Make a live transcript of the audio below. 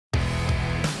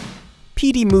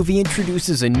PD Movie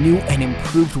introduces a new and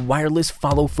improved wireless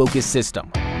follow focus system,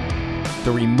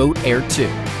 the Remote Air 2.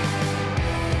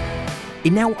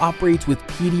 It now operates with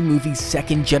PD Movie's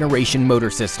second generation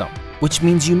motor system, which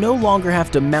means you no longer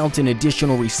have to mount an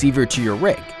additional receiver to your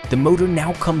rig. The motor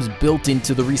now comes built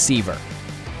into the receiver.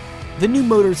 The new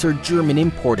motors are German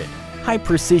imported,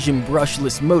 high-precision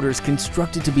brushless motors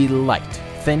constructed to be light,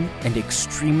 thin, and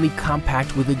extremely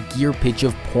compact with a gear pitch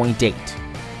of 0.8.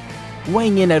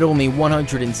 Weighing in at only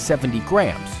 170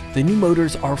 grams, the new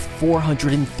motors are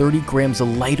 430 grams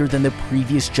lighter than the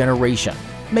previous generation,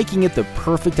 making it the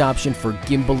perfect option for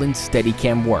gimbal and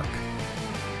Steadicam work.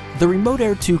 The Remote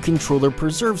Air 2 controller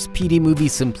preserves PD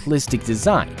Movie's simplistic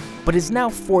design, but is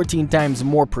now 14 times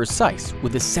more precise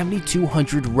with a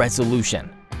 7200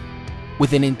 resolution.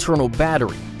 With an internal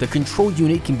battery, the control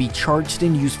unit can be charged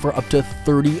and used for up to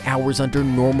 30 hours under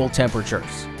normal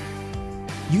temperatures.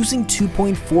 Using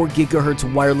 2.4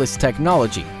 GHz wireless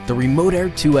technology, the Remote Air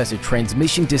 2 has a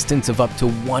transmission distance of up to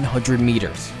 100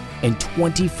 meters and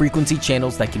 20 frequency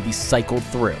channels that can be cycled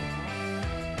through.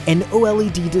 An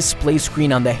OLED display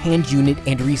screen on the hand unit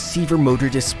and receiver motor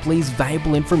displays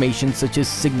valuable information such as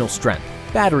signal strength,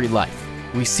 battery life,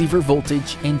 receiver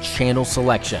voltage, and channel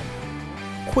selection.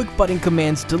 Quick button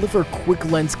commands deliver quick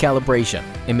lens calibration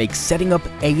and make setting up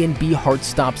A and B hard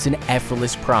stops an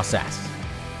effortless process.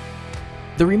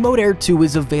 The Remote Air 2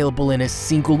 is available in a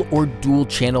single or dual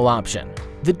channel option.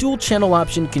 The dual channel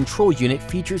option control unit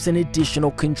features an additional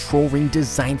control ring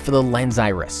designed for the lens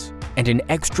iris, and an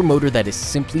extra motor that is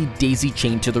simply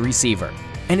daisy-chained to the receiver.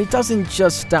 And it doesn't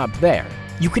just stop there.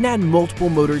 You can add multiple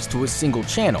motors to a single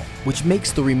channel, which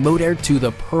makes the Remote Air 2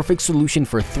 the perfect solution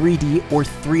for 3D or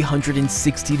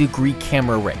 360-degree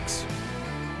camera rigs.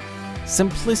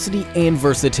 Simplicity and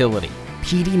versatility.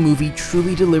 PD Movie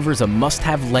truly delivers a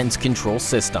must-have lens control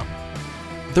system.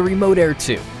 The Remote Air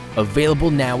 2, available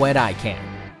now at Ikan.